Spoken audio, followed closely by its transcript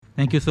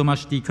Thank you so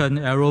much, Deacon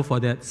Arrow,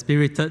 for that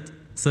spirited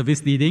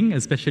service leading,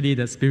 especially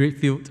that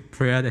spirit-filled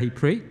prayer that he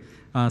prayed.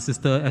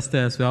 Sister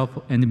Esther as well,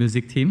 and the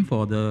music team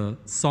for the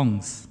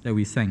songs that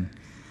we sang.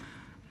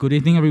 Good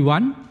evening,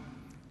 everyone.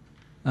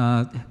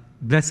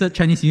 Blessed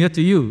Chinese New Year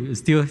to you.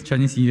 It's still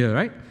Chinese New Year,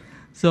 right?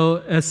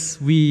 So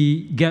as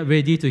we get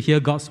ready to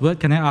hear God's word,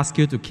 can I ask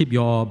you to keep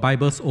your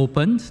Bibles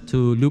opened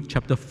to Luke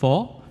chapter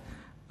 4?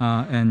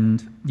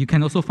 And you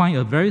can also find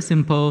a very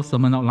simple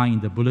sermon outline in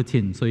the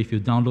bulletin. So if you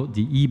download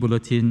the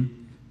e-bulletin,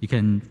 you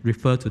can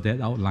refer to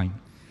that outline.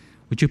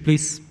 Would you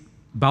please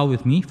bow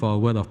with me for a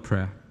word of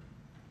prayer?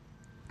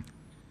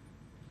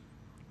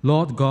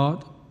 Lord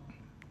God,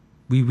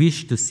 we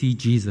wish to see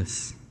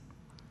Jesus.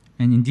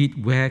 And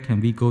indeed, where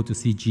can we go to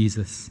see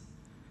Jesus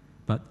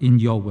but in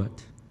your word?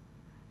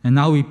 And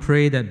now we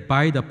pray that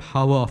by the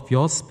power of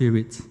your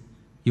Spirit,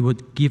 you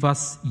would give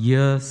us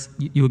ears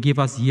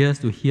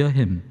to hear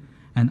him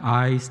and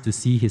eyes to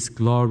see his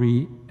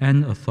glory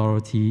and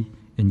authority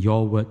in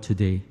your word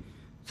today.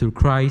 Through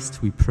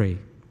Christ we pray.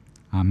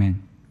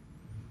 Amen.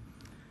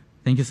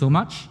 Thank you so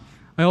much.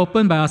 I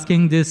open by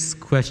asking this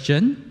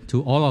question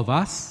to all of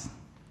us.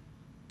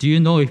 Do you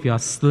know if you are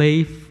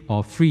slave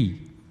or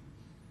free?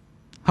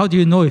 How do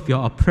you know if you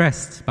are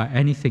oppressed by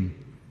anything?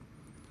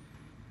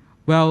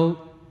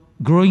 Well,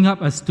 growing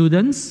up as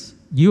students,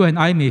 you and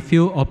I may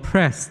feel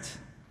oppressed.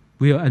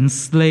 We are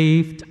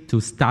enslaved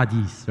to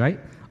studies, right?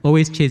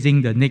 Always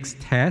chasing the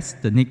next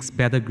test, the next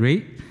better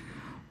grade.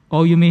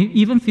 Or you may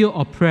even feel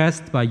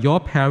oppressed by your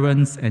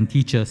parents and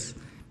teachers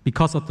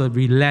because of the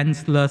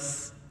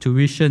relentless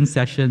tuition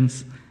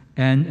sessions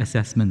and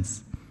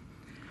assessments.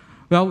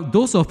 Well,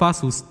 those of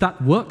us who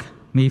start work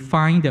may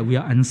find that we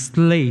are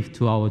enslaved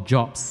to our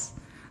jobs,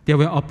 that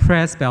we are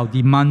oppressed by our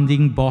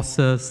demanding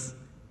bosses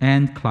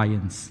and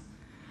clients.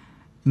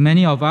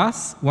 Many of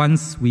us,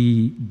 once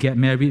we get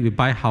married, we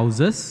buy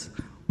houses,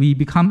 we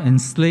become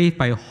enslaved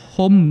by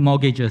home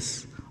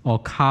mortgages or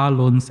car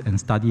loans and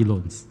study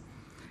loans,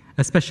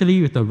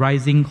 especially with the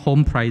rising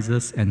home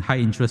prices and high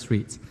interest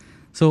rates.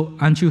 So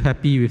aren't you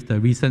happy with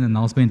the recent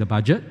announcement in the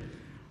budget?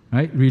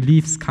 Right?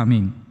 Relief's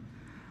coming.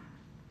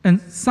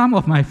 And some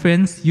of my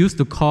friends used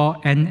to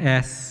call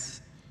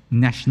NS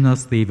national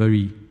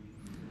slavery.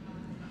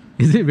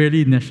 Is it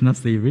really national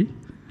slavery?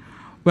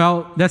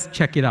 Well, let's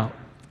check it out.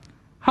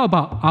 How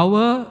about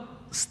our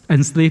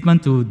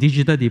enslavement to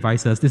digital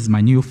devices? This is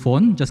my new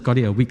phone, just got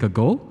it a week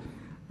ago,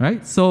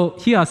 right? So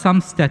here are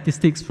some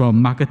statistics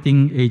from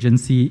marketing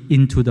agency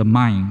Into the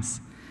Minds.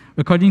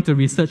 According to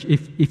research,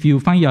 if you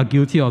find you are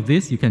guilty of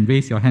this, you can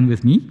raise your hand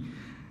with me.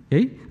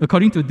 Okay?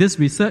 According to this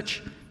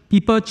research,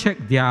 people check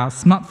their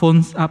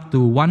smartphones up to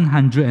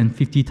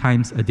 150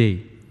 times a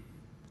day.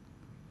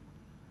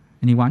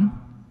 Anyone?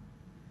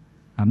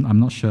 I'm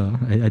not sure.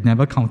 I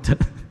never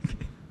counted.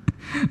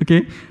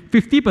 Okay,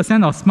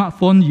 50% of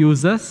smartphone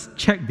users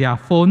check their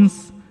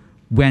phones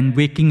when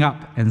waking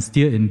up and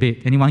still in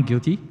bed. Anyone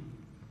guilty?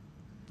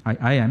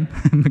 I am.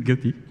 I'm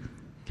guilty.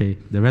 Okay,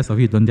 the rest of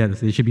you don't dare to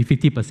say. It should be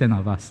 50%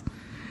 of us.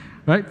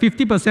 Right?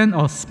 50%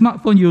 of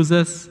smartphone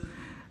users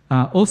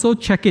also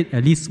check it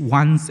at least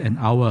once an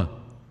hour.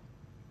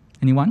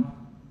 Anyone?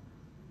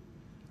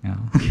 Yeah,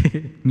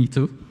 okay, me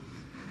too.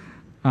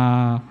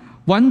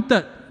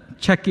 1/3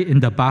 check it in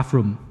the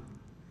bathroom.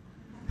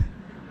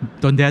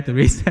 Don't dare to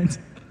raise hands.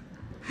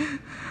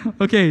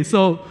 Okay,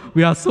 so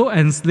we are so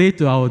enslaved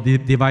to our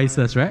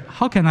devices, right?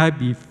 How can I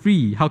be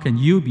free? How can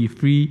you be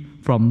free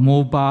from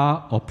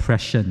mobile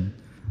oppression,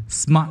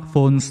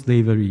 smartphone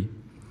slavery?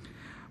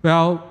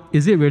 Well,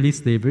 is it really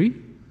slavery?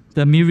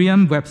 The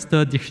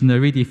Merriam-Webster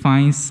dictionary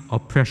defines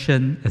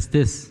oppression as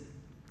this.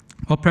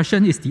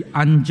 Oppression is the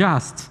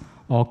unjust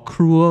or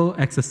cruel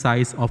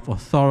exercise of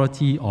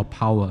authority or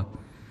power.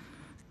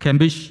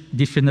 Cambridge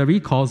Dictionary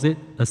calls it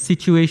a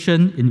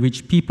situation in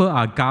which people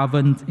are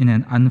governed in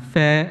an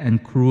unfair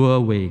and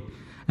cruel way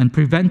and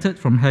prevented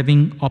from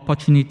having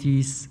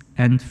opportunities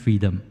and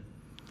freedom.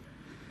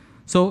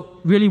 So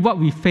really what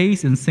we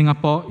face in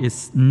Singapore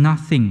is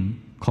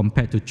nothing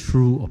compared to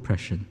true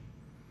oppression.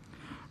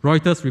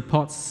 Reuters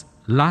reports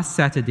last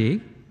Saturday,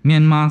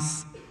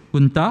 Myanmar's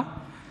junta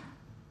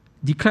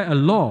declared a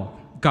law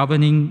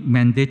governing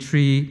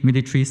mandatory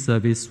military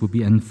service will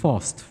be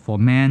enforced for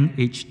men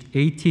aged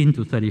 18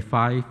 to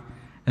 35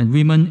 and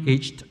women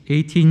aged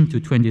 18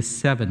 to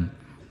 27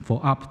 for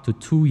up to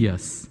 2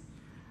 years.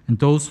 And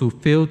those who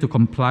fail to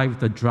comply with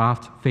the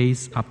draft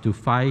face up to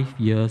 5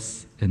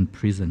 years in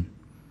prison.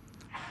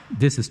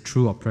 This is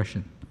true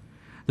oppression.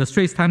 The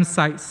Straits Times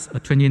cites a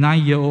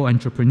 29-year-old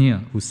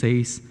entrepreneur who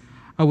says,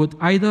 "I would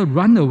either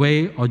run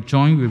away or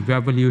join with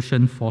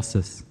revolution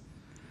forces."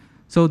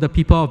 So the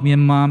people of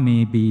Myanmar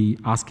may be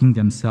asking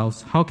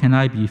themselves, how can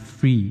I be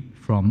free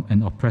from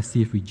an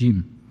oppressive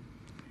regime?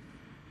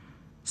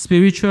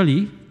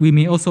 Spiritually, we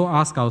may also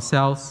ask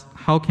ourselves,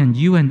 how can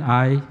you and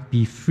I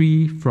be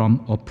free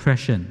from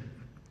oppression?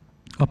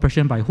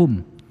 Oppression by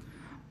whom?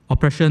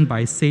 Oppression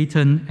by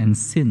Satan and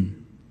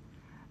sin.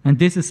 And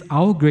this is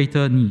our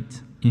greater need.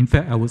 In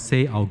fact, I would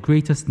say our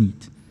greatest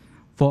need.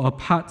 For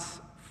apart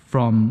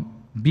from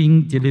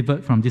being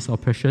delivered from this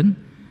oppression,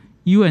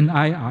 you and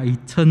I are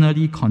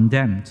eternally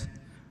condemned.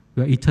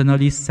 We are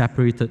eternally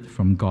separated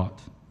from God.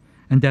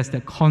 And there's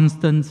that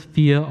constant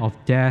fear of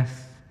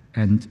death.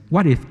 And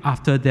what if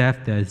after death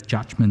there is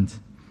judgment?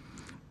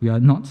 We are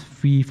not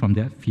free from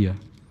that fear.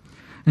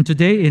 And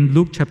today in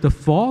Luke chapter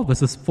 4,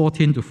 verses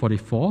 14 to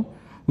 44,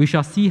 we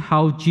shall see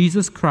how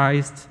Jesus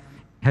Christ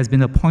has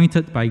been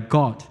appointed by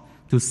God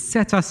to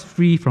set us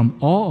free from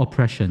all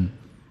oppression,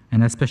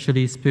 and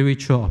especially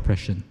spiritual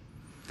oppression.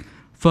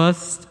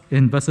 First,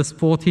 in verses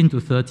 14 to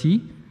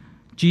 30,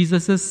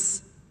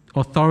 Jesus'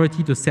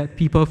 authority to set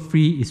people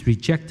free is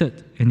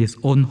rejected in his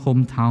own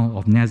hometown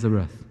of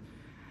Nazareth.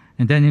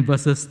 And then in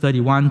verses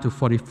 31 to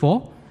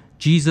 44,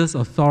 Jesus'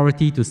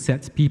 authority to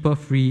set people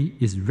free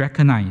is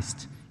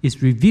recognized,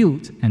 is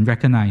revealed and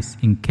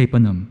recognized in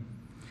Capernaum.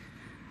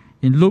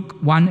 In Luke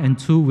 1 and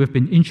 2, we've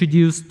been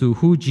introduced to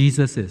who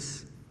Jesus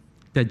is,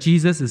 that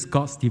Jesus is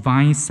God's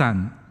divine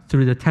Son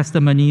through the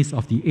testimonies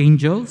of the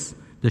angels,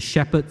 the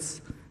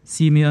shepherds,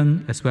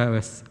 Simeon, as well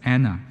as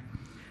Anna.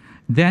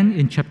 Then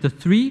in chapter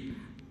 3,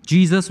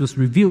 Jesus was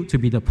revealed to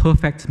be the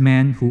perfect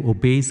man who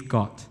obeys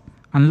God,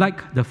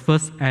 unlike the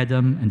first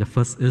Adam and the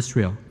first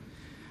Israel.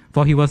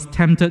 For he was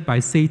tempted by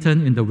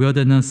Satan in the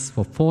wilderness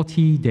for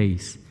 40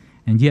 days,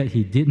 and yet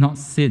he did not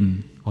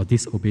sin or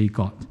disobey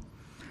God.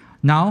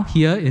 Now,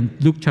 here in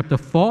Luke chapter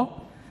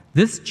 4,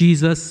 this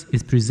Jesus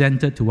is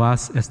presented to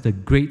us as the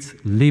great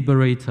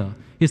liberator.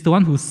 He's the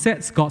one who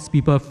sets God's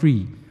people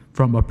free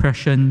from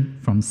oppression,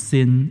 from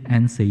sin,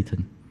 and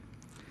Satan.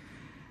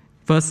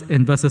 First,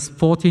 in verses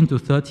 14 to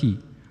 30,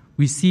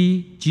 we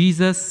see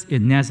Jesus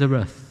in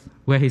Nazareth,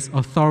 where his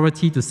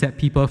authority to set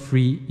people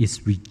free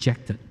is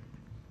rejected.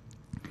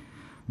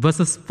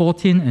 Verses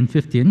 14 and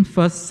 15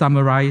 first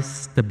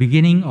summarize the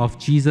beginning of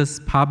Jesus'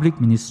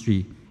 public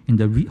ministry in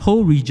the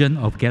whole region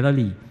of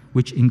Galilee,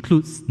 which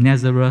includes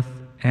Nazareth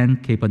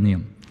and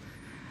Capernaum.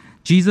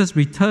 Jesus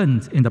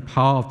returned in the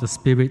power of the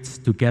Spirit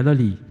to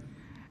Galilee,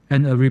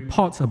 and a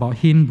report about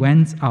him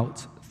went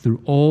out through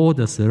all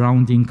the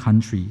surrounding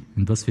country,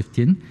 in verse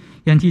 15,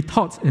 and he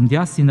taught in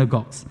their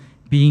synagogues,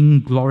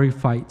 being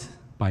glorified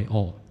by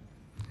all.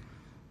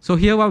 So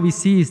here what we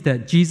see is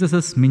that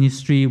Jesus'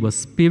 ministry was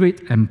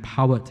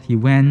Spirit-empowered. He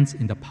went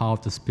in the power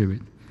of the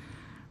Spirit.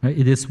 Right?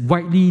 It is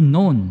widely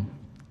known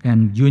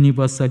and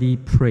universally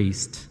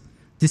praised.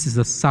 This is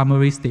a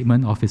summary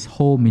statement of his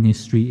whole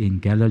ministry in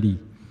Galilee.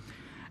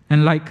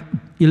 And like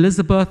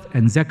Elizabeth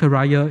and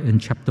Zechariah in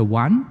chapter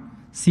 1,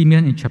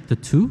 Simeon in chapter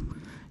 2,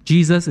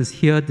 Jesus is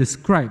here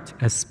described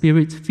as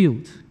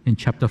Spirit-filled in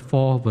chapter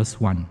 4,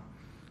 verse 1.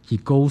 He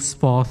goes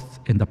forth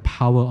in the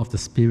power of the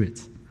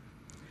Spirit.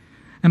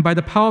 And by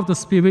the power of the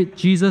Spirit,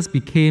 Jesus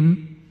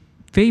became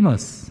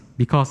famous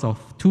because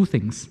of two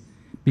things.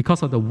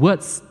 Because of the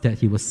words that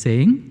he was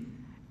saying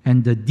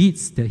and the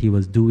deeds that he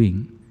was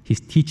doing, his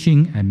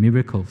teaching and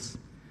miracles.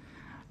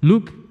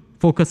 Luke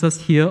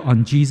focuses here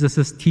on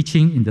Jesus'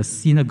 teaching in the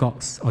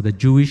synagogues or the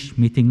Jewish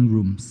meeting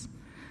rooms.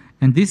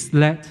 And this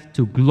led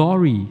to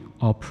glory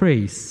or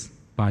praise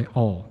by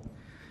all.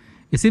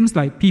 It seems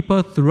like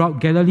people throughout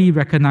Galilee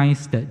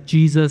recognize that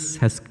Jesus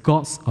has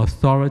God's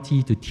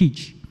authority to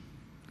teach.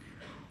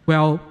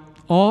 Well,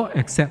 all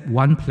except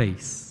one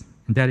place,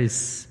 and that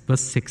is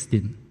verse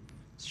 16.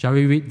 Shall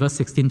we read verse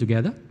 16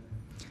 together?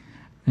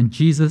 And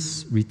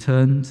Jesus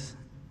returned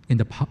in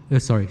the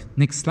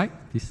next slide,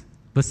 please.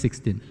 Verse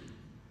 16.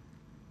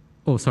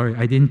 Oh, sorry,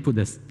 I didn't put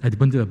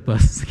the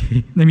verse.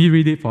 Okay, let me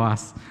read it for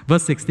us.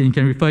 Verse 16, you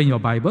can refer in your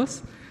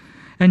Bibles.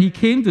 And he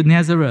came to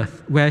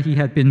Nazareth, where he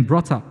had been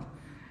brought up.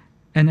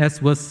 And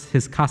as was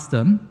his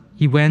custom,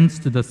 he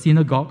went to the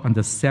synagogue on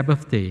the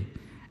Sabbath day,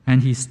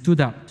 and he stood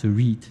up to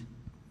read.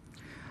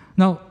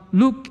 Now,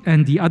 Luke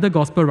and the other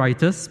gospel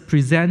writers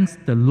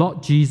present the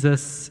Lord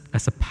Jesus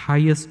as a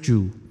pious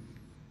Jew.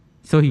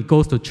 So he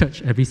goes to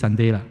church every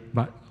Sunday.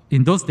 But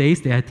in those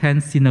days, they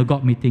attend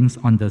synagogue meetings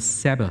on the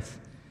Sabbath.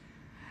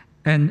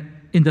 And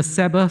in the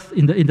Sabbath,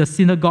 in the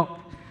synagogue,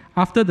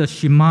 after the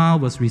Shema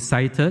was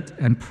recited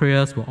and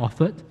prayers were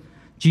offered,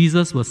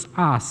 Jesus was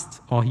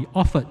asked, or he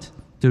offered,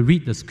 to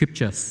read the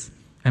scriptures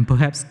and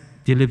perhaps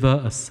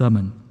deliver a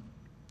sermon.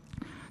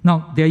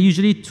 Now, there are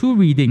usually two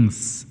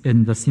readings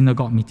in the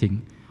synagogue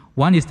meeting.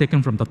 One is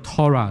taken from the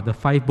Torah, the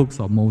 5 books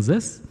of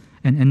Moses,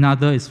 and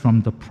another is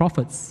from the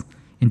prophets.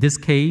 In this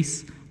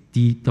case,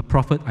 the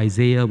prophet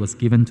Isaiah was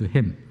given to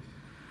him.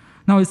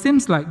 Now, it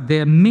seems like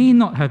there may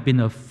not have been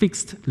a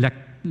fixed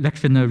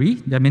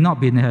lectionary. There may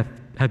not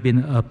have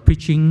been a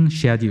preaching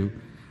schedule,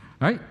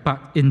 right? But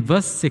in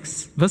verse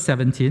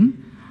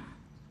 17,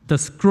 the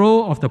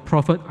scroll of the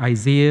prophet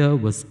Isaiah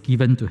was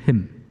given to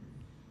him.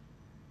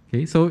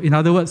 Okay, so in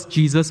other words,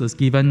 Jesus was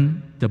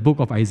given the book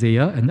of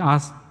Isaiah and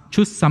asked,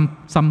 choose some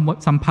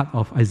part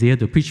of Isaiah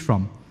to preach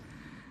from.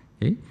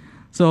 Okay,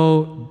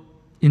 so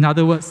in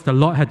other words, the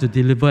Lord had to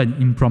deliver an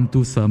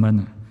impromptu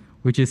sermon,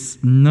 which is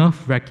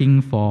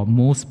nerve-wracking for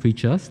most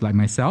preachers like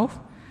myself,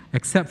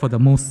 except for the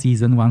most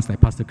seasoned ones like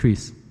Pastor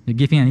Chris. You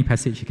give him any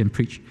passage, he can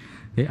preach.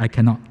 Okay, I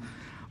cannot.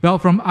 Well,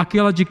 from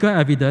archaeological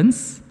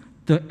evidence,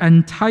 the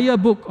entire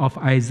book of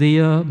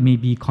Isaiah may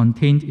be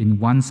contained in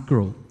one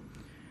scroll.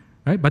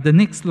 Right? But the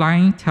next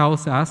line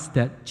tells us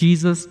that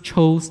Jesus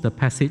chose the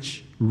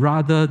passage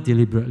rather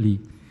deliberately.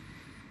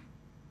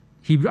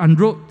 He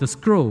unwrote the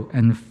scroll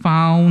and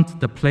found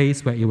the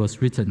place where it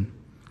was written,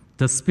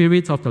 "The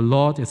Spirit of the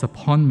Lord is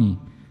upon me,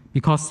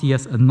 because he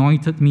has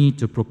anointed me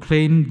to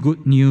proclaim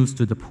good news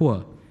to the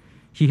poor.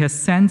 He has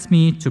sent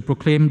me to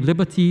proclaim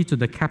liberty to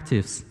the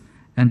captives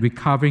and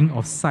recovering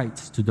of sight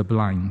to the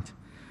blind,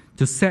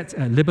 to set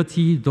at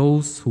liberty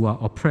those who are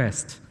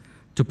oppressed,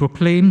 to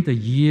proclaim the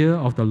year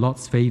of the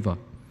Lord's favor."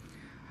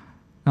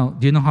 Now,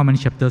 do you know how many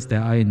chapters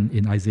there are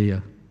in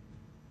Isaiah?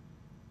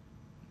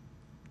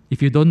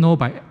 If you don't know,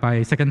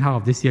 by second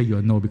half of this year,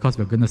 you'll know, because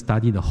we're going to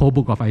study the whole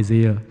book of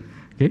Isaiah.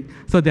 Okay?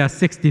 So there are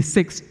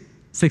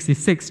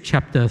 66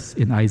 chapters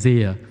in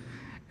Isaiah.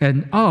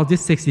 And out of these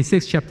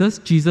 66 chapters,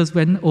 Jesus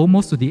went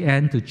almost to the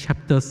end, to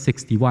chapter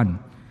 61.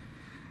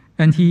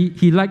 And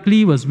he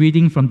likely was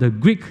reading from the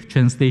Greek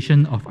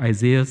translation of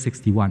Isaiah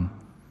 61.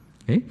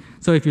 Okay?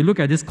 So if you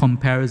look at this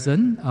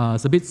comparison,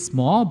 it's a bit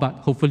small, but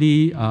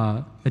hopefully,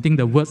 I think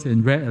the words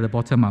in red at the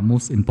bottom are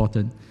most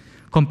important.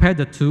 Compare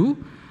the two.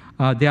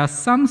 There are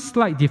some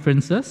slight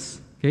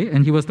differences, okay?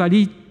 And he was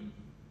likely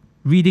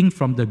reading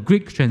from the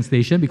Greek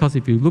translation, because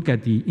if you look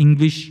at the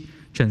English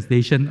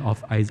translation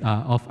of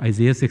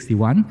Isaiah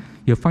 61,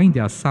 you'll find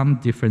there are some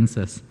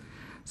differences.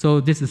 So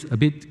this is a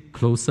bit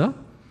closer.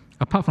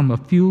 Apart from a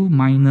few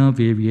minor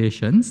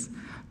variations,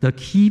 the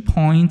key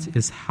point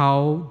is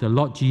how the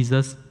Lord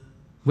Jesus,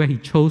 where he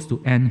chose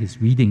to end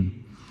his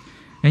reading.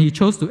 And he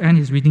chose to end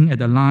his reading at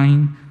the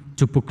line,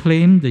 "To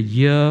proclaim the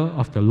year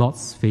of the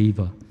Lord's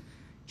favor."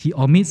 He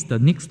omits the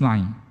next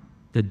line,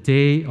 "the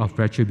day of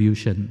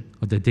retribution,"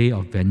 or the day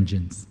of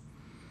vengeance.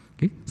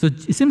 Okay? So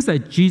it seems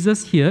like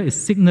Jesus here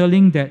is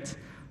signaling that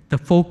the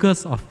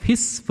focus of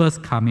his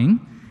first coming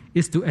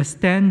is to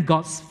extend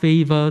God's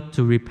favor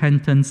to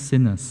repentant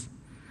sinners,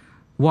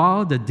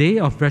 while the day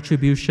of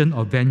retribution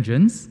or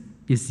vengeance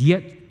is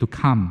yet to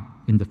come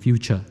in the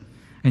future,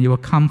 and it will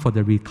come for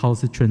the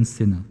recalcitrant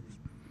sinner.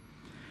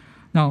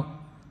 Now,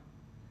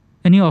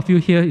 any of you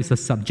here is a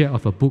subject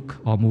of a book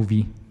or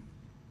movie?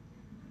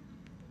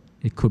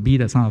 It could be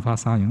that some of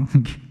us are,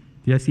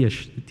 Did I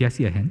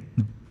see a hand?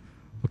 No.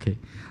 Okay.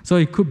 So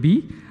it could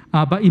be.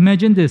 But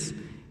imagine this.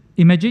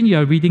 Imagine you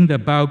are reading the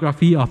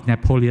biography of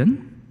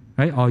Napoleon,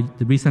 right? Or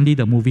recently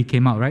the movie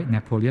came out, right?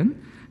 Napoleon.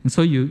 And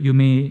so you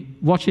may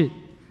watch it.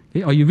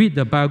 Okay? Or you read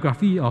the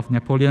biography of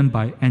Napoleon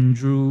by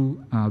Andrew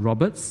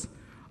Roberts.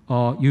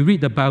 Or you read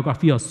the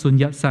biography of Sun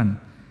Yat-sen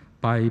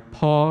by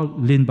Paul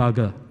Lindbergh.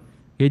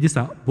 Okay? These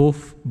are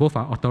both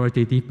are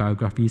authoritative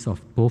biographies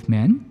of both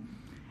men.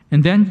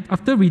 And then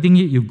after reading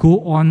it, you go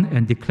on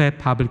and declare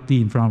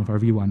publicly in front of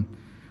everyone,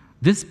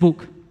 "This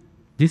book,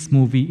 this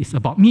movie is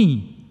about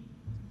me."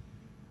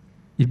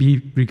 You'd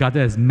be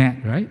regarded as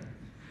mad, right?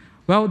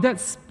 Well,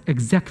 that's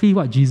exactly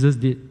what Jesus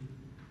did.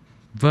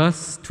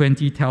 Verse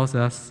 20 tells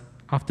us,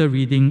 after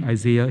reading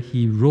Isaiah,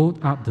 he rolled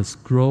up the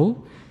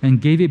scroll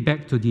and gave it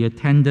back to the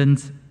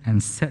attendant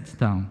and sat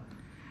down.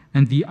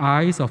 And the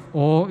eyes of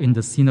all in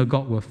the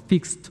synagogue were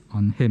fixed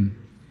on him.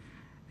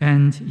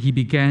 And he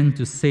began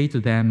to say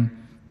to them,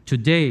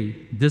 "Today,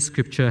 this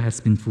scripture has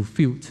been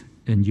fulfilled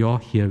in your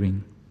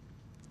hearing."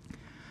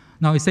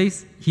 Now it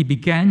says, he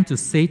began to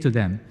say to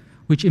them,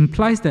 which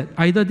implies that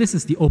either this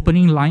is the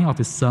opening line of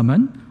his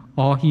sermon,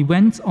 or he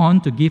went on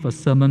to give a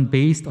sermon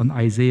based on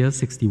Isaiah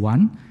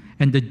 61,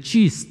 and the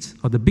gist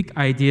or the big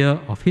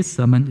idea of his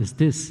sermon is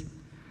this,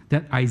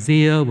 that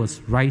Isaiah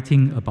was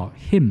writing about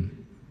him.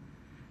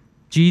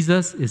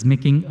 Jesus is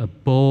making a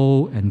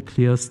bold and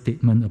clear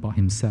statement about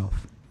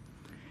himself.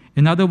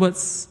 In other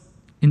words,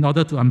 in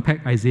order to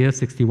unpack Isaiah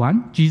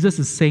 61, Jesus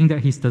is saying that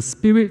he's the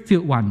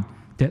Spirit-filled one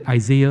that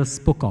Isaiah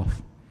spoke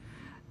of,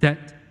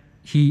 that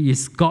he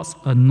is God's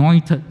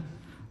anointed,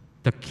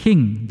 the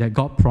king that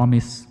God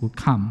promised would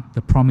come,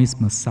 the promised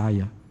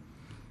Messiah.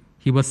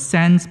 He was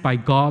sent by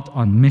God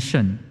on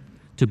mission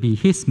to be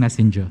his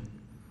messenger.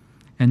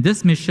 And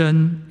this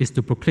mission is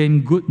to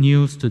proclaim good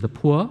news to the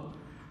poor,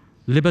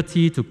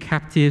 liberty to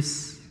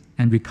captives,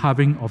 and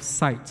recovering of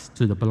sight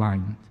to the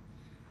blind.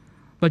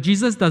 But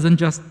Jesus doesn't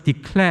just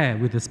declare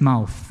with his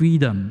mouth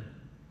freedom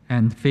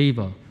and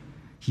favor.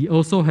 He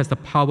also has the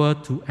power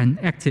to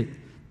enact it,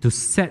 to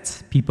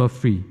set people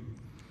free.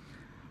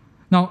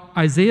 Now,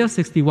 Isaiah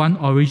 61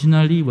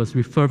 originally was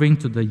referring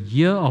to the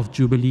year of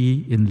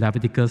Jubilee in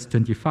Leviticus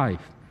 25,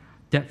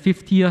 that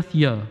 50th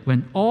year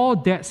when all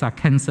debts are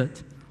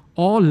cancelled,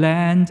 all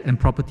land and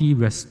property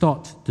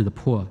restored to the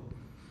poor.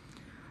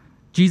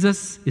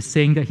 Jesus is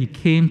saying that he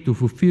came to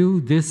fulfill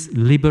this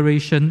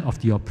liberation of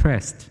the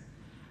oppressed,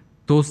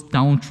 those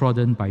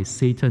downtrodden by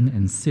Satan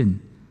and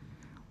sin,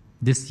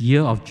 this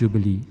year of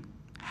Jubilee.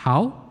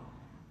 How?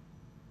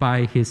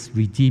 By his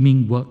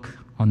redeeming work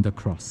on the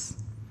cross.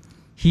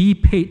 He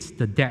paid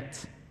the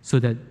debt so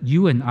that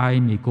you and I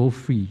may go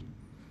free.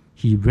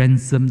 He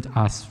ransomed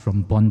us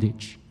from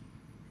bondage.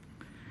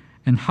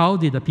 And how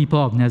did the people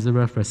of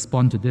Nazareth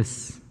respond to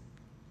this?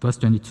 Verse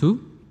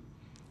 22,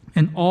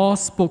 "And all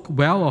spoke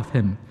well of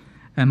him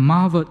and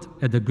marveled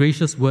at the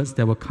gracious words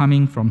that were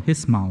coming from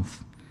his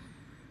mouth."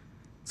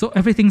 So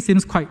everything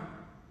seems quite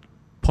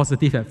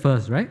positive at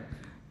first, right?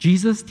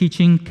 Jesus'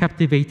 teaching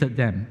captivated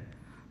them,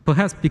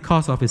 perhaps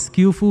because of his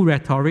skillful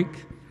rhetoric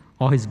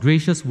or his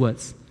gracious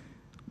words,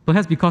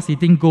 perhaps because he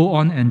didn't go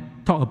on and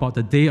talk about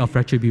the day of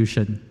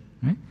retribution,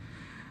 right?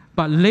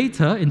 But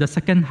later, in the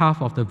second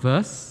half of the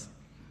verse,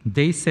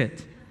 they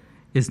said,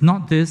 "Is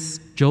not this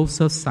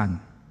Joseph's son?"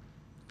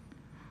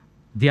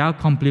 Their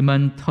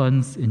compliment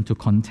turns into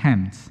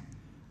contempt,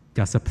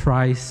 their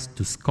surprise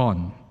to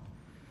scorn,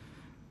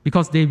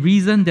 because they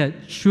reasoned that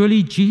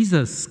surely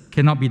Jesus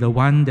cannot be the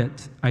one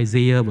that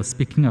Isaiah was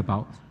speaking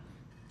about.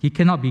 He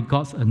cannot be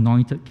God's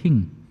anointed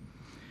king.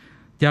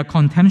 They are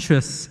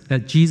contemptuous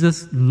at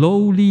Jesus'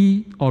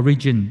 lowly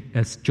origin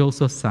as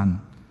Joseph's son,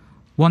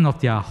 one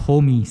of their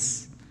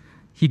homies.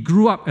 He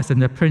grew up as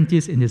an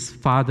apprentice in his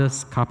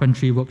father's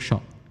carpentry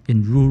workshop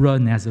in rural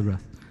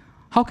Nazareth.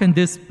 How can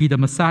this be the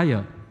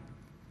Messiah?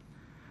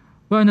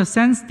 Well, in a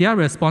sense, their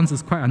response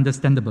is quite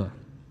understandable.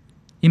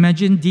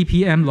 Imagine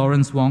DPM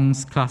Lawrence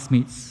Wong's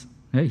classmates.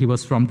 Right? He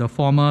was from the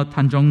former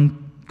Tanjong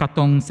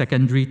Katong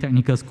Secondary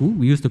Technical School.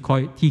 We used to call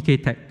it TK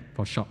Tech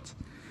for short.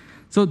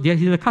 So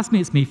their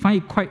classmates may find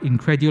it quite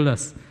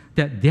incredulous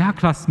that their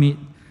classmate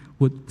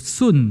would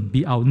soon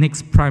be our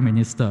next prime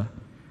minister.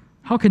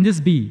 How can this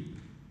be?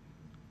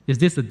 Is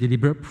this a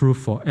deliberate proof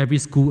for every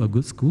school a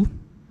good school?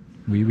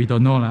 We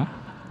don't know, lah.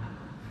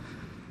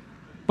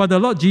 But the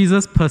Lord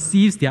Jesus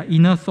perceives their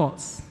inner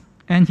thoughts,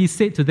 and he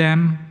said to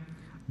them,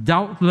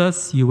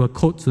 "Doubtless you will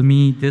quote to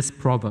me this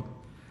proverb,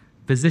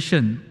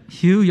 'Physician,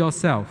 heal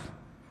yourself.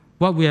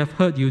 What we have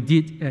heard you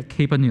did at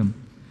Capernaum,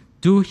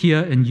 do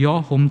here in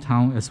your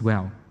hometown as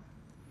well.'"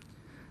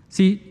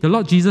 See, the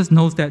Lord Jesus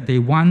knows that they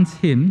want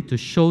him to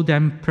show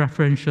them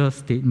preferential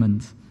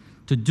statements,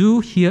 to do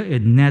here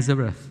in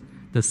Nazareth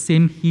the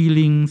same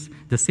healings,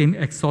 the same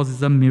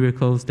exorcism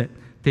miracles that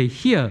they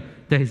hear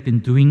that he's been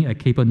doing at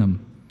Capernaum.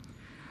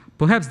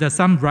 Perhaps there's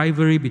some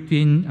rivalry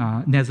between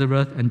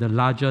Nazareth and the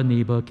larger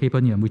neighbor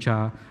Capernaum, which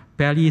are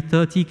barely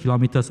 30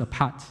 kilometers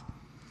apart.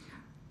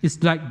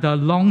 It's like the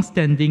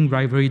long-standing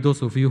rivalry,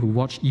 those of you who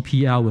watch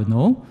EPL will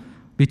know,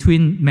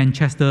 between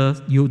Manchester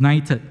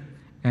United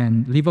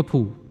and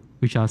Liverpool,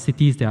 which are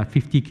cities that are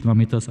 50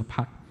 kilometers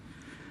apart.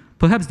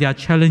 Perhaps they are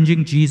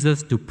challenging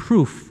Jesus to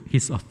prove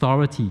his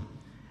authority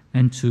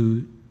and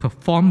to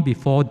perform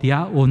before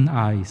their own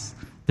eyes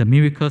the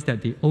miracles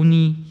that they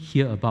only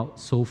hear about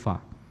so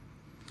far.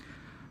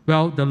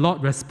 Well, the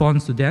Lord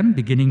responds to them,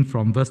 beginning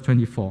from verse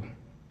 24.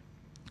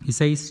 He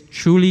says,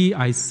 "Truly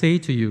I say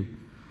to you,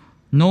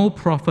 no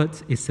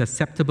prophet is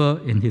acceptable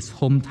in his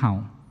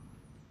hometown."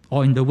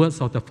 Or in the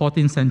words of the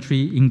 14th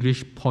century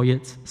English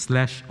poet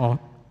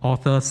 /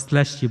 author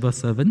 / civil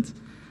servant,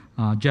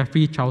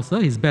 Geoffrey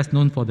Chaucer, he's best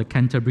known for the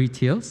Canterbury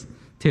Tales.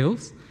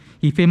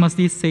 He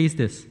famously says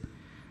this,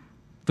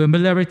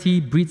 "Familiarity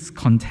breeds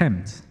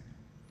contempt."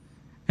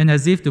 And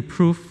as if to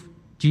prove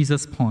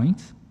Jesus'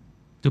 point,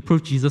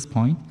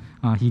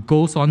 he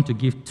goes on to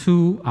give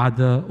two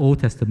other Old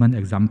Testament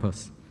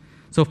examples.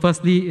 So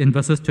firstly, in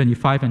verses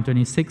 25 and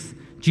 26,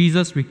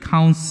 Jesus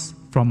recounts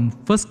from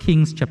 1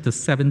 Kings chapter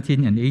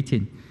 17 and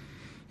 18.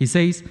 He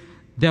says,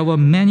 "There were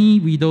many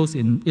widows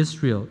in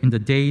Israel in the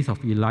days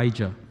of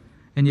Elijah,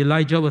 and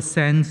Elijah was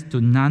sent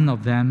to none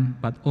of them,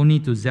 but only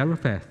to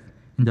Zarephath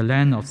in the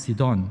land of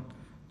Sidon,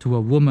 to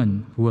a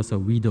woman who was a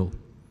widow."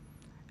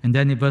 And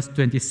then in verse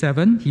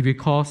 27, he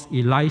recalls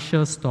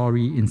Elisha's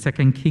story in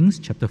 2 Kings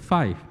chapter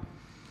 5.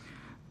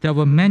 "There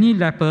were many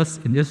lepers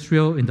in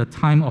Israel in the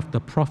time of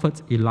the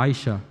prophet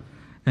Elisha,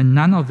 and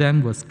none of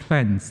them was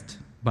cleansed,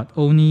 but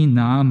only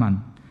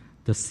Naaman,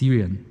 the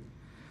Syrian."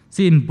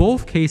 See, in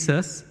both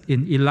cases,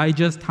 in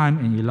Elijah's time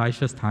and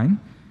Elisha's time,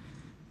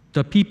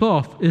 the people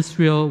of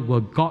Israel were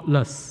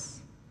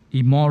godless,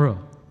 immoral,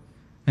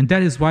 and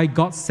that is why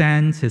God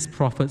sent his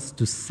prophets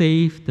to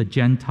save the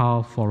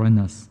Gentile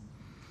foreigners.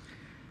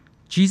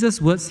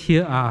 Jesus' words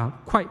here are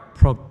quite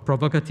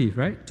provocative,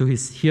 right, to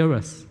his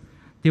hearers.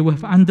 They will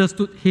have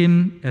understood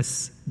him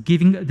as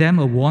giving them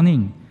a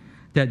warning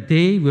that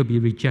they will be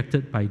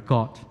rejected by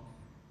God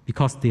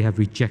because they have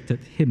rejected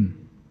him.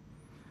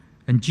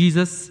 And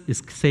Jesus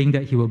is saying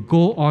that he will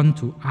go on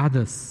to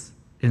others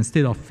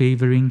instead of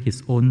favoring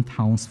his own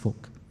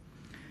townsfolk.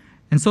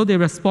 And so they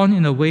respond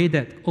in a way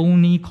that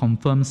only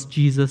confirms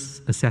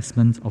Jesus'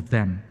 assessment of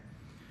them.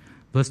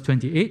 Verse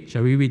 28,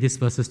 shall we read these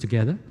verses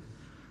together?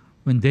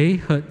 "When they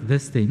heard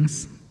these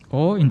things,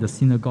 all in the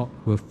synagogue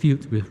were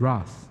filled with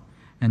wrath,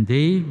 and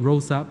they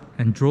rose up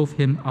and drove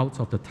him out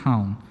of the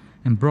town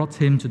and brought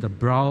him to the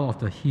brow of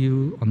the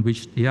hill on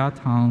which their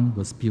town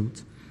was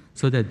built,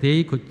 so that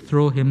they could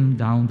throw him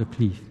down the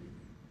cliff."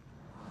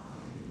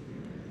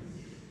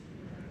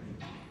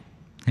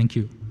 Thank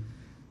you.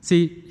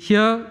 See,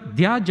 here,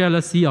 their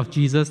jealousy of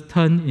Jesus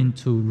turned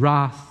into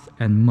wrath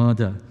and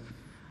murder.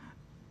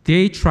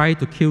 They tried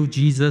to kill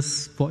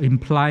Jesus for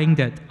implying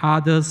that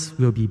others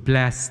will be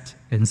blessed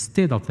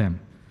instead of them.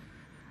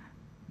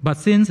 But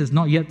since it's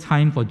not yet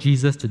time for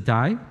Jesus to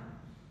die,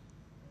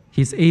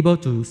 he's able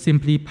to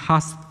simply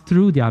pass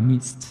through their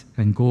midst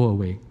and go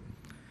away.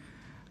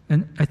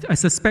 And I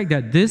suspect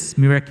that this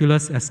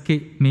miraculous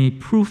escape may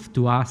prove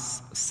to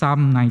us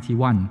Psalm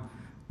 91,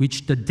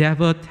 which the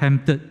devil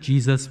tempted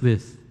Jesus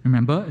with.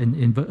 Remember,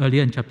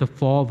 earlier in chapter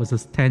 4,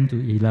 verses 10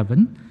 to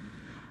 11,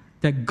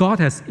 that God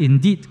has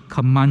indeed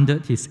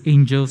commanded his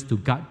angels to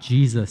guard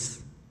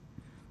Jesus,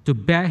 to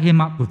bear him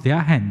up with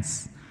their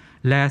hands,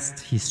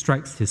 lest he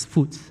strikes his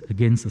foot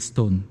against a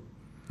stone.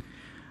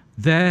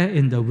 There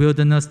in the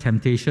wilderness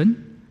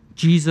temptation,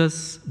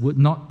 Jesus would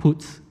not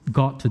put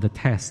God to the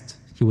test.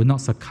 He would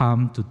not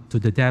succumb to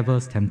the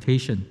devil's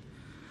temptation.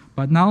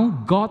 But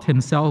now God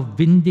himself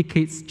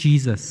vindicates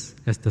Jesus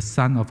as the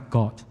Son of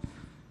God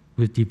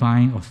with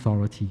divine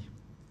authority.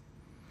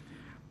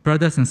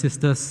 Brothers and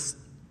sisters,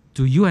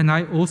 do you and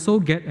I also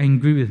get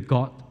angry with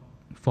God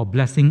for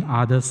blessing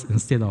others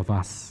instead of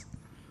us?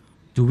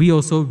 Do we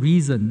also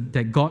reason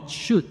that God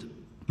should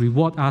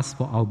reward us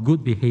for our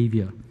good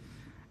behavior?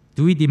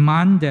 Do we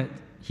demand that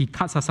he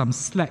cuts us some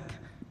slack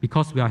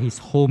because we are his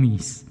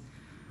homies?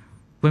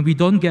 When we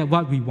don't get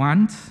what we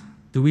want,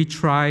 do we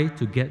try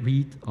to get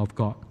rid of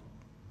God?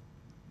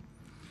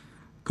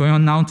 Going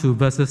on now to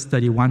verses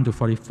 31 to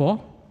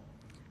 44.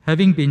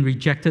 Having been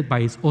rejected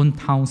by his own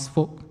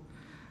townsfolk,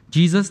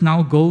 Jesus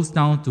now goes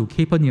down to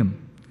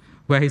Capernaum,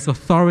 where his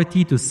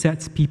authority to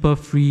set people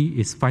free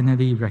is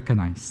finally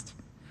recognized.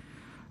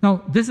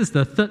 Now, this is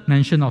the third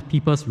mention of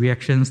people's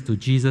reactions to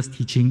Jesus'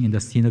 teaching in the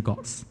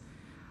synagogues.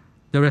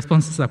 The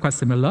responses are quite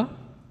similar.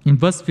 In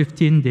verse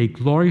 15, they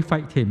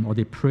glorified him or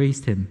they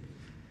praised him.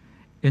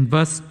 In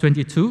verse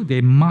 22, they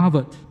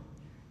marveled.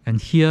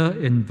 And here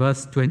in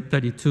verse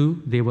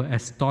 32, they were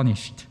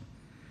astonished.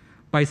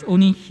 But it's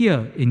only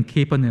here in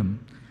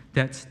Capernaum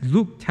that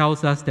Luke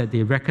tells us that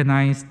they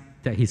recognized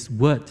that his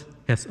word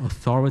has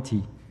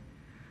authority.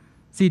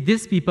 See,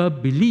 these people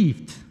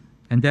believed,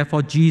 and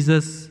therefore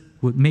Jesus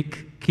would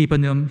make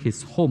Capernaum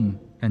his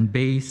home and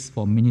base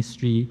for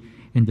ministry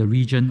in the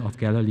region of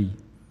Galilee.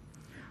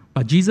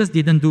 But Jesus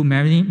didn't do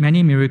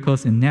many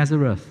miracles in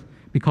Nazareth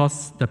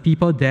because the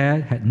people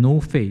there had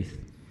no faith.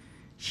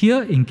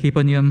 Here in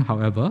Capernaum,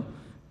 however,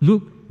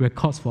 Luke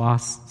records for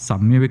us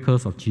some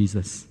miracles of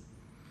Jesus.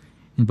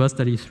 In verse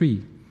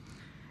 33,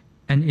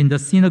 and in the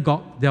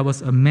synagogue there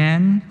was a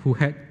man who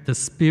had the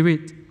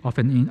spirit of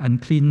an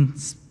unclean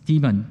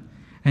demon,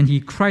 and he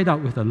cried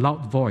out with a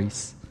loud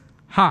voice,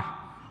 "Ha!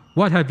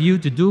 What have you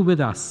to do with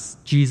us,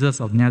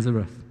 Jesus of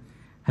Nazareth?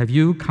 Have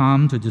you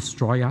come to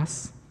destroy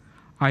us?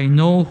 I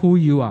know who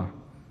you are,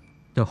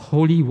 the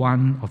Holy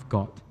One of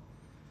God."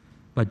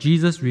 But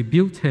Jesus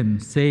rebuked him,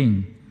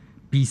 saying,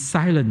 "Be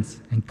silent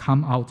and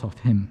come out of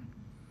him."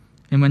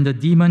 And when the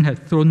demon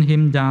had thrown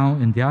him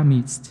down in their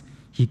midst,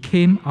 he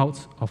came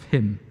out of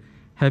him,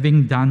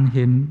 having done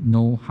him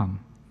no harm.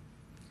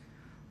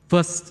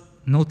 First,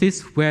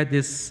 notice where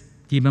this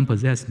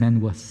demon-possessed man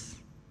was.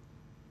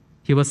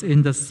 He was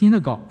in the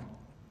synagogue,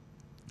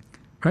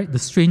 right? The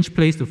strange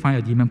place to find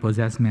a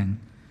demon-possessed man.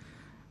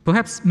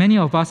 Perhaps many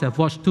of us have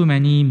watched too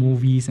many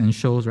movies and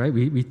shows, right?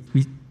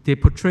 They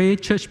portray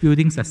church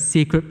buildings as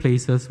sacred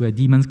places where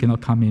demons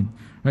cannot come in,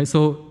 right?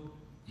 So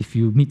if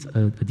you meet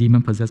a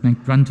demon-possessed man,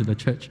 run to the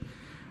church,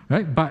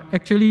 right? But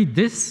actually,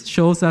 this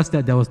shows us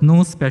that there was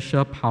no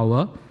special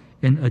power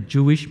in a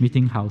Jewish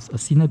meeting house, a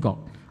synagogue,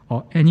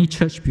 or any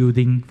church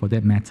building for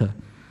that matter.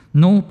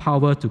 No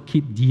power to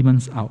keep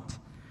demons out.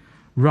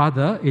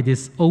 Rather, it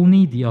is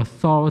only the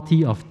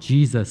authority of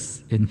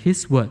Jesus in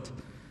his word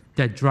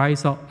that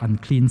drives out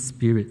unclean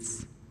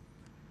spirits.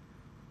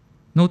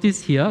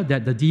 Notice here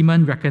that the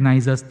demon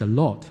recognizes the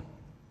Lord.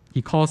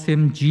 He calls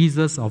him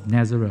Jesus of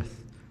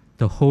Nazareth,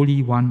 the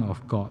Holy One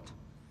of God.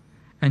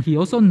 And he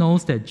also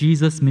knows that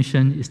Jesus'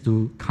 mission is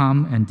to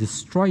come and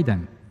destroy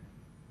them.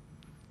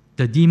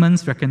 The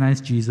demons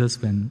recognize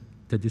Jesus when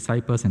the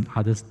disciples and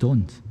others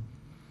don't.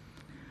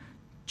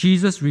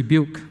 Jesus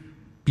rebuked,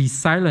 "Be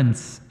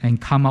silent and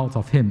come out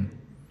of him."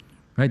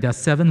 Right? There are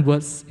 7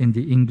 words in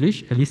the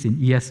English, at least in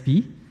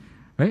ESV,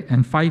 right?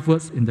 And 5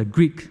 words in the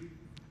Greek.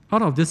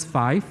 Out of these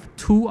 5,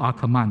 2 are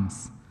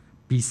commands.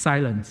 Be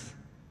silent,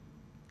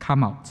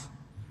 come out.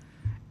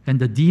 And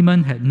the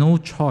demon had no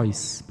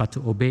choice but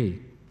to obey.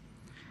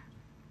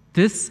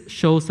 This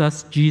shows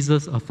us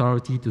Jesus'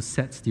 authority to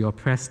set the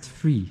oppressed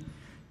free,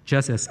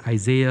 just as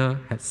Isaiah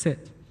had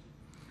said.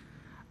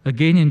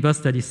 Again in verse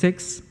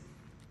 36,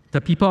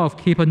 the people of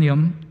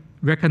Capernaum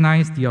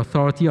recognized the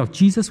authority of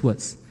Jesus'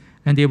 words,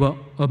 and they were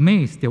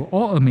amazed, they were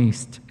all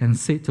amazed, and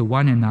said to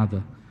one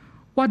another,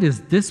 "What is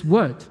this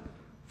word?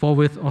 For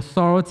with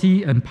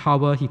authority and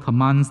power he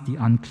commands the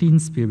unclean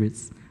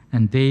spirits,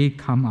 and they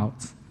come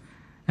out."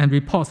 And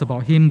reports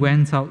about him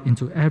went out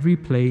into every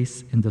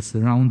place in the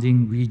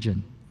surrounding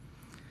region.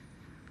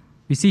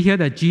 We see here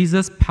that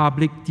Jesus'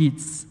 public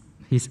deeds,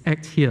 his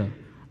act here,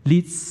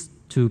 leads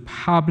to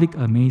public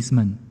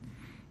amazement.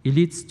 It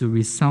leads to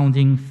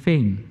resounding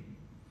fame.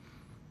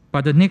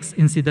 But the next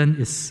incident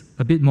is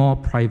a bit more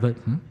private.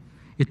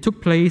 It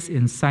took place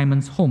in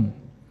Simon's home,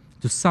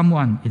 to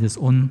someone in his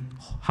own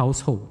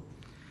household.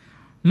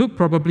 Luke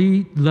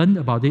probably learned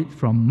about it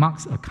from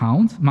Mark's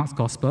account, Mark's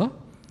gospel,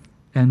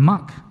 and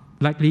Mark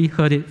likely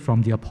heard it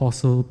from the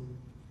Apostle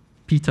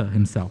Peter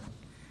himself.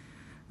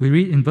 We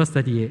read in verse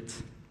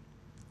 38,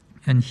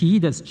 "And he,"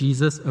 that's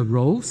Jesus,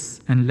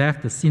 "arose and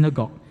left the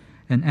synagogue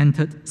and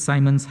entered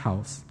Simon's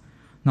house.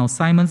 Now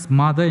Simon's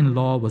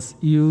mother-in-law was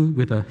ill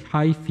with a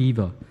high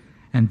fever,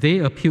 and they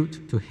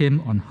appealed to him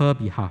on her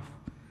behalf.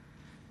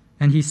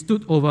 And he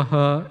stood over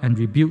her and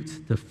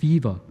rebuked the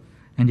fever,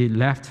 and it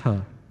left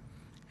her.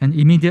 And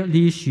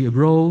immediately she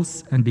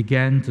arose and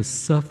began to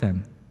serve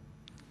them."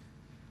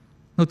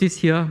 Notice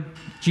here,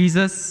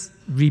 Jesus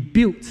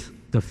rebuked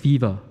the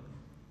fever,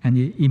 and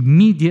it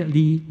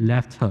immediately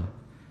left her.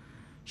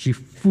 She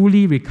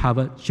fully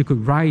recovered. She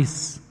could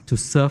rise to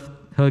serve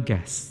her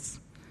guests.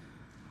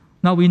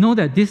 Now, we know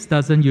that this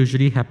doesn't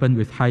usually happen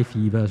with high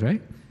fevers,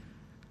 right?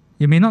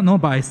 You may not know,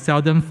 but I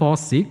seldom fall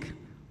sick.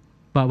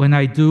 But when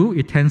I do,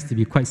 it tends to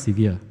be quite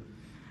severe,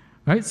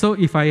 right? So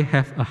if I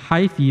have a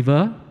high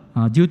fever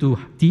due to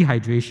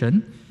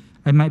dehydration,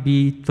 I might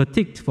be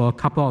fatigued for a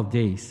couple of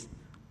days,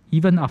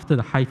 even after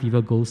the high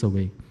fever goes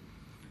away.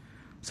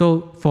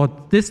 So for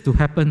this to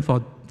happen,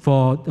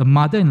 for a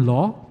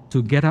mother-in-law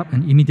to get up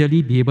and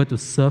immediately be able to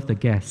serve the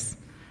guests,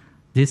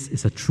 this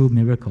is a true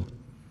miracle.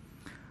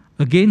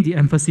 Again, the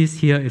emphasis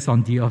here is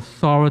on the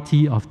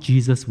authority of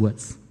Jesus'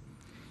 words.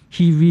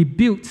 He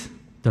rebuked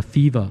the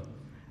fever,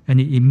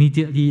 and it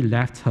immediately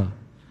left her,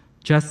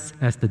 just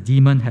as the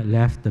demon had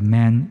left the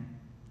man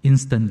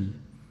instantly.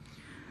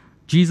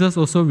 Jesus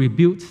also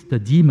rebuked the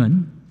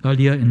demon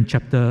earlier in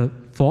chapter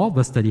 4,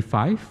 verse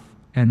 35,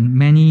 and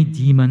many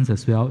demons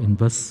as well in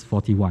verse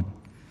 41.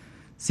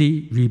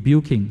 See,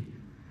 rebuking,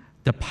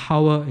 the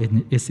power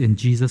is in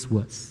Jesus'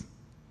 words.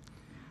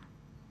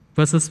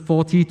 Verses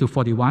 40 to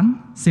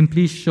 41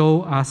 simply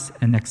show us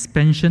an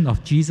expansion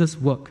of Jesus'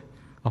 work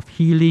of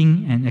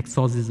healing and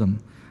exorcism,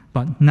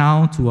 but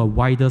now to a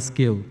wider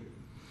scale.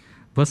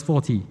 Verse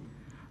 40,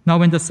 "Now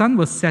when the sun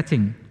was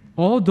setting,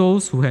 all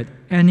those who had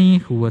any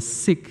who were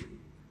sick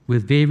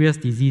with various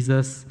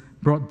diseases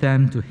brought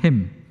them to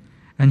him,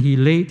 and he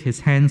laid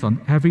his hands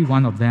on every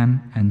one of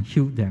them and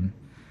healed them.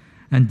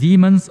 And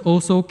demons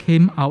also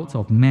came out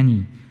of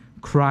many,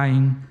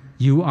 crying,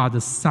 'You are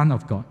the Son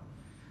of God.'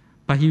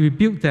 But he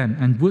rebuked them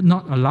and would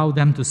not allow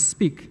them to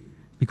speak,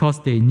 because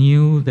they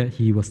knew that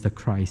he was the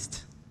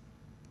Christ."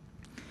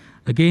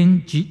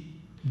 Again,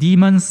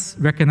 demons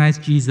recognize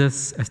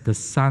Jesus as the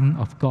Son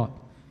of God.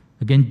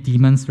 Again,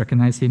 demons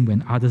recognize him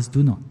when others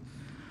do not.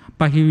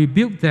 But he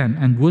rebuked them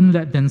and wouldn't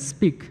let them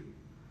speak.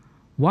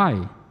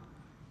 Why?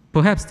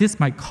 Perhaps this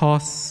might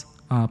cause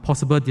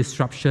possible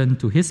disruption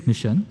to his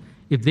mission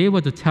if they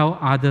were to tell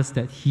others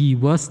that he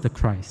was the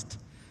Christ.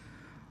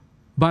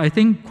 But I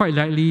think quite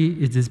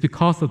likely it is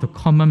because of the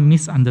common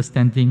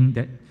misunderstanding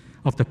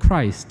of the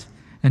Christ.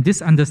 And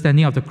this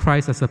understanding of the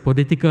Christ as a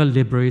political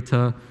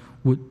liberator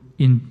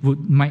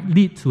might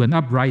lead to an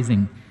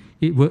uprising.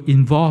 It will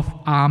involve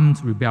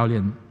armed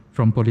rebellion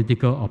from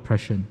political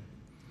oppression.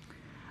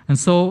 And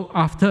so,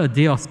 after a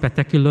day of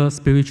spectacular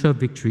spiritual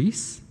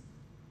victories,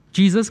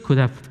 Jesus could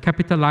have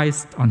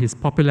capitalized on his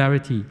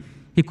popularity.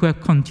 He could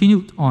have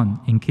continued on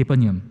in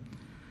Capernaum.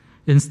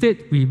 Instead,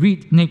 we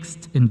read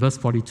next in verse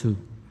 42.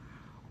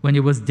 "When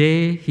it was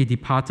day, he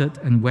departed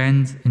and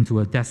went into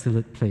a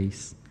desolate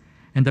place.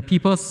 And the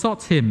people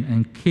sought him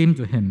and came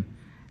to him,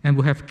 and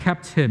would have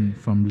kept him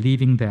from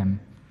leaving them.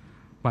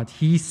 But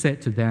he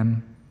said to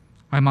them,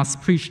 'I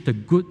must preach the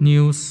good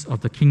news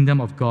of the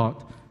kingdom of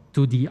God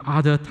to the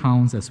other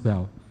towns as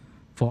well,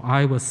 for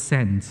I was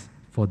sent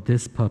for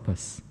this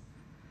purpose.'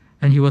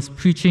 And he was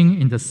preaching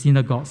in the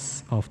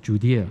synagogues of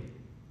Judea."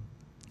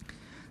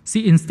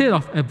 See, instead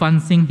of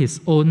advancing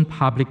his own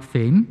public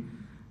fame,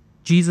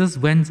 Jesus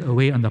went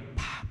away on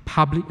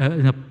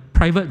in a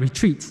private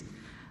retreat.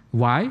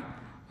 Why?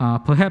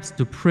 Perhaps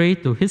to pray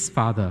to his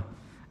Father.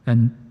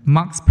 And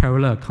Mark's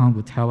parallel account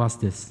would tell us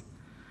this.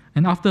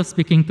 And after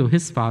speaking to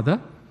his Father,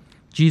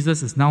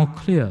 Jesus is now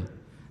clear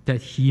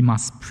that he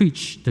must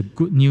preach the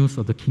good news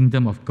of the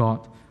kingdom of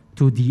God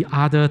to the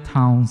other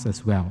towns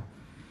as well.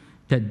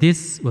 That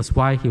this was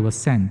why he was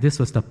sent. This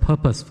was the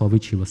purpose for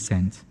which he was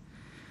sent.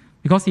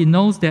 Because he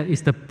knows that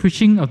it's the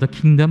preaching of the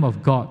kingdom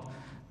of God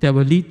that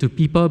will lead to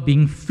people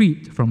being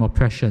freed from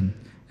oppression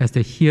as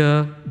they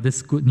hear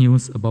this good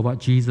news about what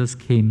Jesus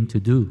came to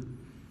do.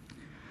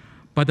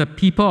 But the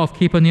people of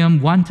Capernaum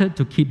wanted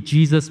to keep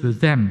Jesus with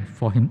them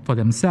for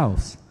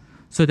themselves,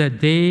 so that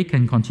they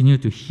can continue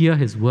to hear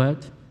his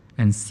word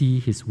and see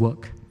his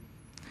work.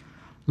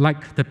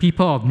 Like the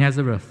people of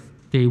Nazareth,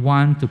 they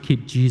want to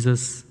keep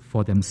Jesus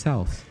for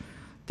themselves.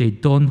 They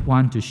don't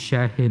want to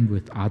share him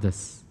with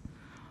others.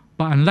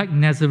 But unlike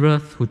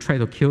Nazareth, who tried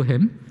to kill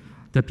him,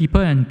 the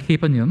people in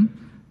Capernaum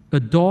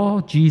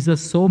adore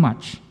Jesus so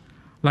much.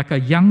 Like a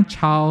young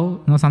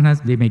child, sometimes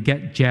they may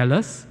get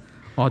jealous,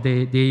 or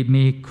they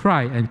may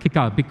cry and kick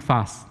out a big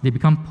fuss. They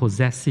become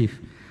possessive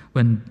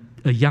when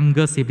a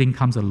younger sibling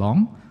comes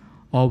along,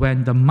 or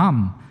when the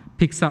mom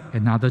picks up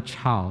another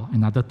child,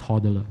 another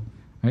toddler,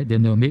 right?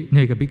 Then they'll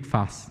make a big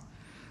fuss.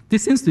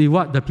 This seems to be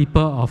what the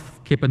people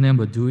of Capernaum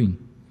were doing.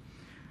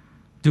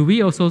 Do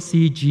we also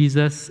see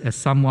Jesus as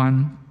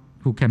someone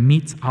who can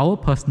meet our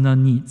personal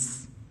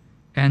needs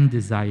and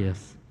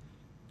desires?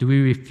 Do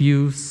we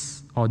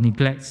refuse or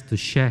neglect to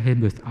share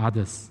him with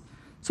others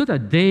so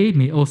that they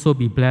may also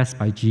be blessed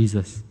by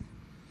Jesus?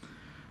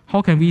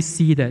 How can we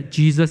see that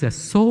Jesus has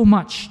so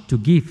much to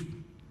give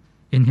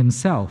in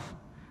himself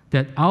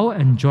that our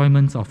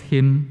enjoyment of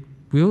him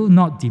will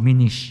not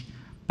diminish,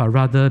 but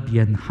rather be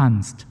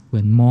enhanced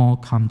when more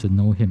come to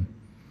know him?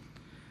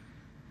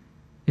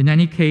 In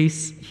any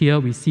case, here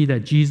we see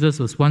that Jesus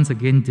was once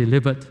again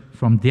delivered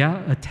from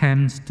their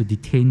attempts to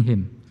detain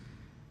him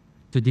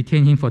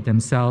for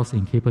themselves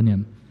in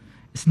Capernaum.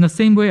 It's in the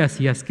same way as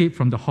he escaped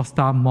from the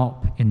hostile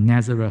mob in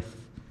Nazareth.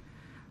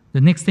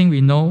 The next thing we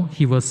know,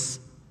 he was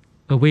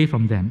away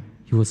from them.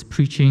 He was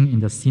preaching in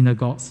the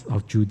synagogues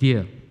of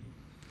Judea.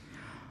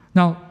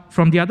 Now,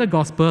 from the other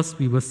Gospels,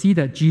 we will see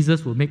that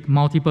Jesus will make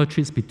multiple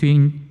trips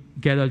between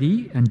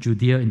Galilee and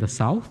Judea in the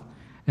south.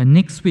 And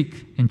next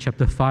week, in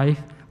chapter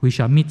 5, we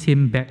shall meet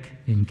him back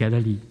in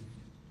Galilee.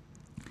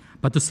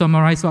 But to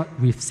summarize what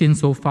we've seen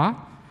so far,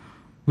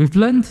 we've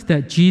learned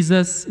that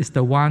Jesus is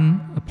the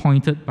one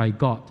appointed by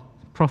God,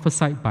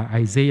 prophesied by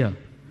Isaiah.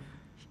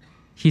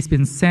 He's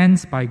been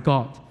sent by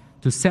God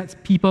to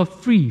set people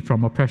free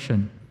from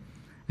oppression,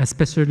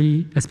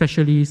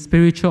 especially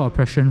spiritual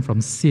oppression from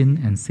sin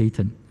and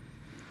Satan.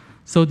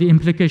 So the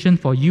implication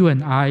for you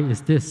and I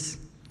is this: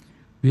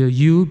 will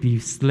you be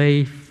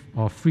slave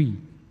or free?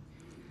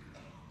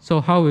 So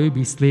how will you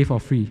be slave or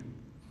free?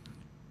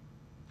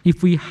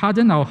 If we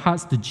harden our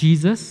hearts to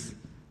Jesus,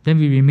 then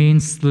we remain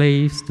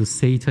slaves to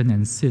Satan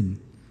and sin.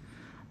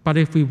 But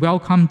if we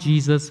welcome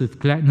Jesus with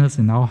gladness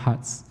in our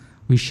hearts,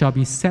 we shall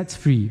be set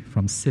free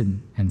from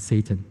sin and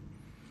Satan.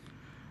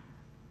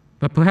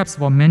 But perhaps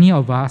for many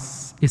of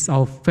us, it's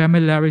our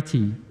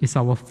familiarity, it's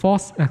our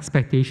false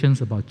expectations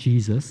about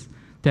Jesus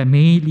that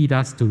may lead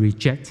us to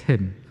reject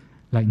him,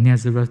 like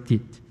Nazareth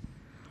did.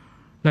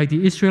 Like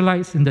the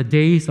Israelites in the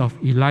days of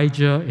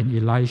Elijah and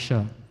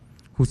Elisha,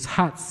 whose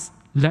hearts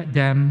led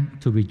them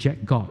to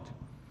reject God.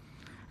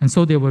 And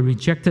so they were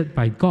rejected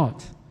by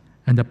God,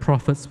 and the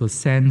prophets were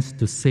sent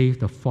to save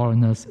the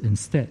foreigners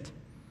instead.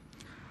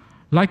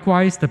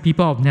 Likewise, the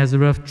people of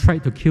Nazareth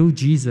tried to kill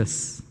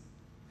Jesus,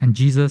 and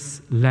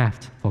Jesus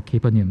left for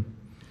Capernaum.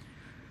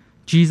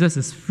 Jesus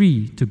is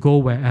free to go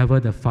wherever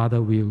the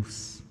Father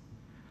wills.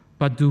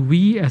 But do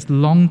we, as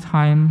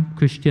long-time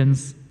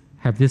Christians,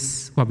 have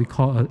this, what we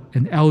call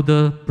an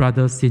elder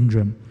brother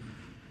syndrome?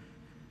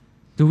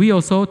 Do we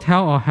also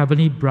tell our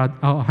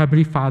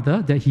Heavenly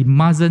Father that he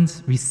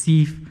mustn't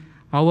receive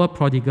our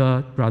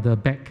prodigal brother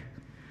back,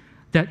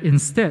 that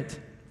instead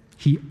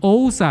he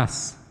owes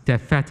us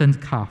that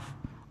fattened calf,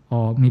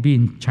 or maybe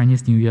in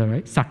Chinese New Year,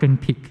 right, sucking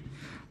pig,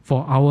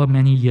 for our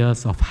many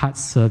years of hard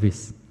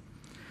service?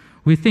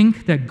 We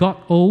think that God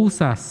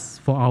owes us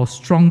for our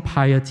strong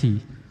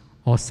piety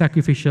or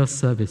sacrificial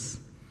service.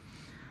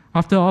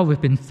 After all,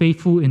 we've been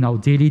faithful in our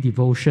daily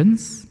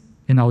devotions,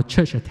 in our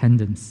church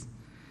attendance.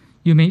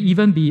 You may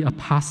even be a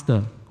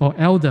pastor or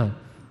elder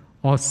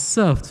or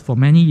served for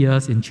many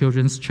years in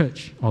children's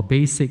church or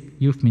basic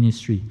youth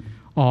ministry,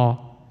 or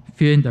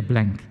fill in the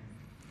blank.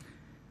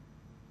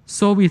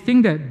 So we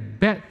think that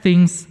bad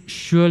things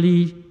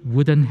surely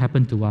wouldn't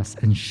happen to us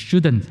and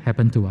shouldn't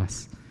happen to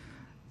us.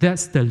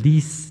 That's the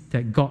least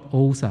that God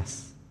owes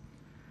us.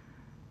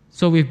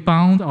 So we've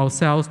bound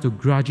ourselves to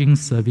grudging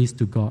service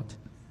to God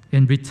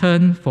in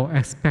return for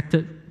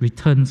expected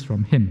returns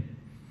from him.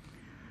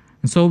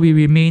 And so we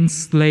remain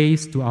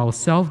slaves to our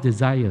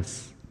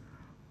self-desires.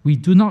 We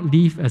do not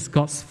live as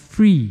God's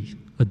free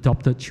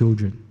adopted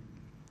children.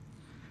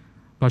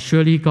 But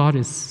surely God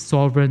is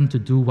sovereign to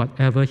do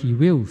whatever he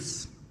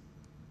wills,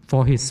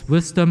 for his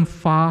wisdom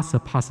far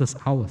surpasses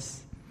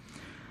ours.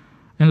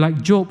 And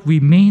like Job, we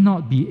may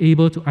not be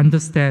able to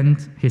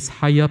understand his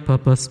higher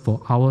purpose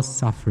for our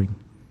suffering,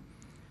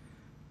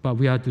 but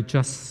we are to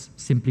just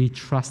simply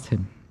trust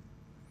him.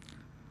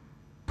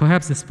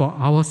 Perhaps it's for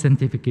our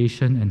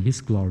sanctification and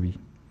his glory.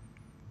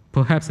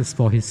 Perhaps it's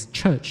for his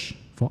church,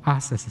 for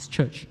us as his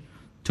church,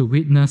 to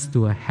witness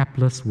to a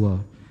hapless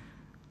world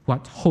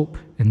what hope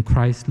in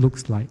Christ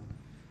looks like.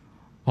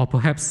 Or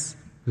perhaps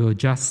we'll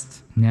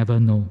just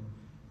never know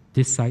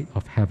this side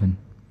of heaven.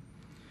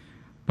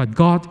 But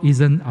God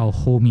isn't our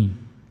homie.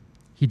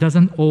 He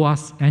doesn't owe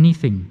us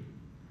anything.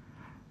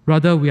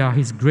 Rather, we are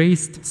his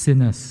graced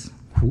sinners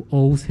who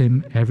owes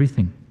him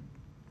everything.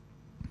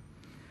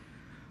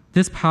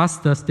 This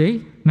past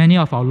Thursday, many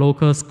of our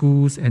local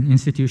schools and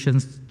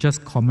institutions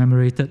just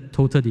commemorated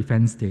Total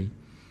Defense Day,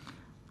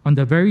 on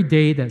the very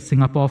day that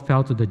Singapore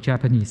fell to the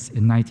Japanese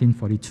in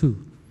 1942.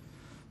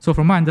 So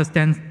from what I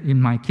understand in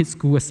my kids'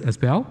 schools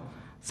as well,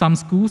 some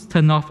schools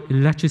turn off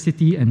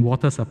electricity and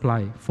water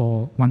supply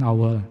for 1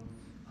 hour.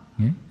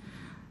 Okay?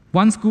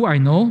 One school I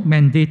know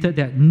mandated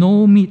that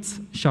no meat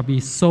shall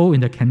be sold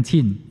in the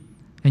canteen,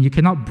 and you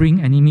cannot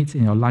bring any meat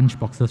in your lunch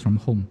boxes from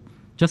home,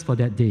 just for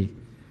that day.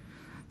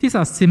 These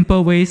are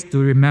simple ways to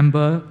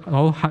remember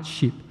our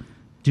hardship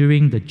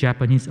during the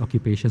Japanese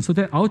occupation, so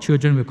that our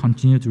children will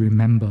continue to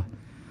remember.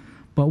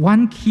 But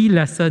one key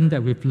lesson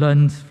that we've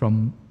learned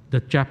from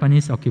the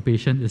Japanese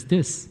occupation is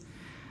this,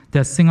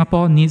 that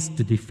Singapore needs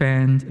to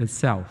defend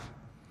itself,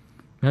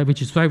 right?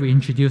 Which is why we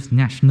introduced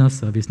national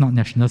service, not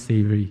national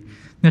slavery.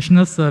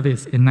 National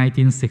service in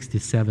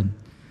 1967.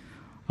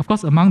 Of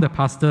course, among the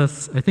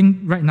pastors, I think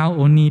right now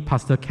only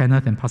Pastor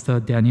Kenneth and Pastor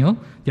Daniel,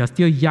 they are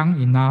still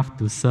young enough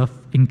to serve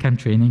in-camp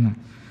training.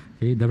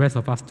 Okay, the rest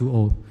of us too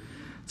old.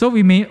 So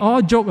we may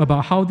all joke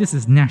about how this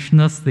is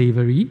national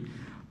slavery,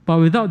 but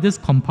without this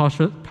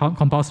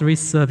compulsory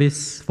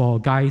service for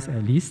guys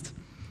at least,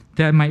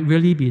 there might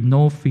really be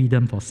no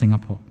freedom for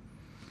Singapore.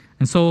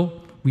 And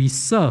so we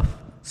serve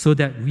so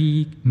that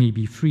we may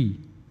be free.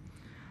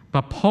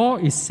 But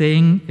Paul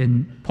says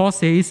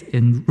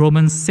in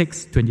Romans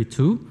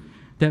 6:22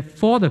 that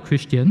for the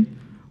Christian,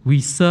 we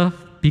serve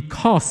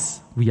because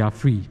we are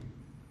free.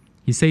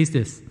 He says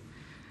this,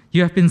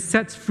 "You have been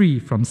set free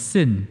from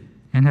sin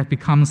and have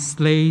become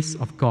slaves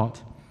of God.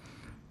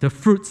 The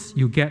fruits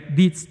you get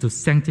leads to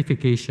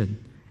sanctification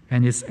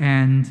and its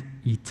end,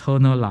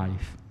 eternal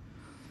life."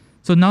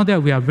 So now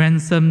that we are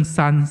ransomed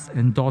sons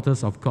and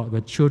daughters of God,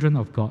 we're children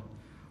of God,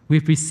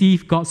 we've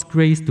received God's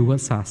grace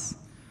towards us.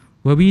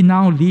 Will we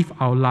now live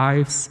our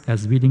lives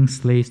as willing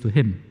slaves to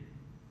Him?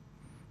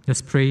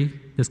 Let's pray.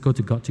 Let's go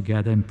to God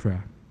together in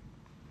prayer.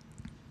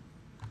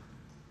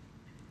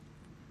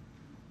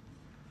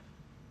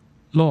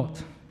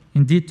 Lord,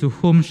 indeed, to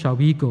whom shall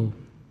we go?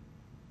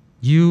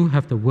 You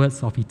have the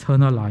words of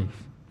eternal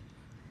life,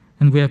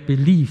 and we have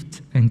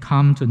believed and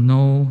come to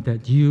know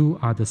that you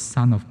are the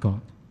Son of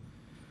God.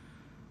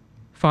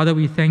 Father,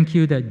 we thank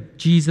you that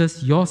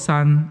Jesus, your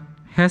Son,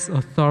 has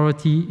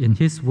authority in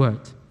His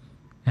word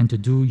and to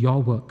do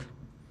your work,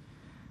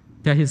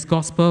 that His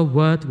gospel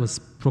word was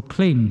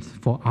proclaimed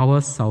for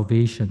our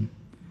salvation,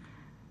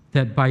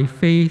 that by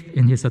faith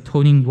in His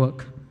atoning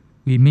work,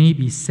 we may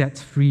be set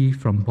free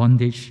from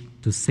bondage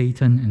to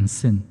Satan and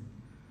sin.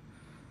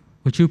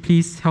 Would you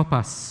please help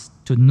us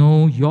to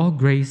know your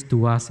grace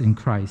to us in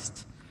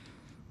Christ,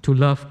 to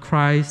love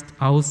Christ,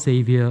 our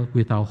Savior,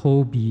 with our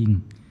whole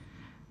being,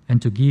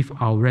 and to give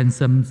our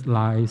ransomed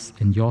lives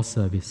in your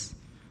service.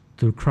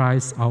 Through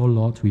Christ our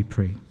Lord we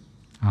pray.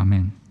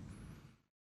 Amen.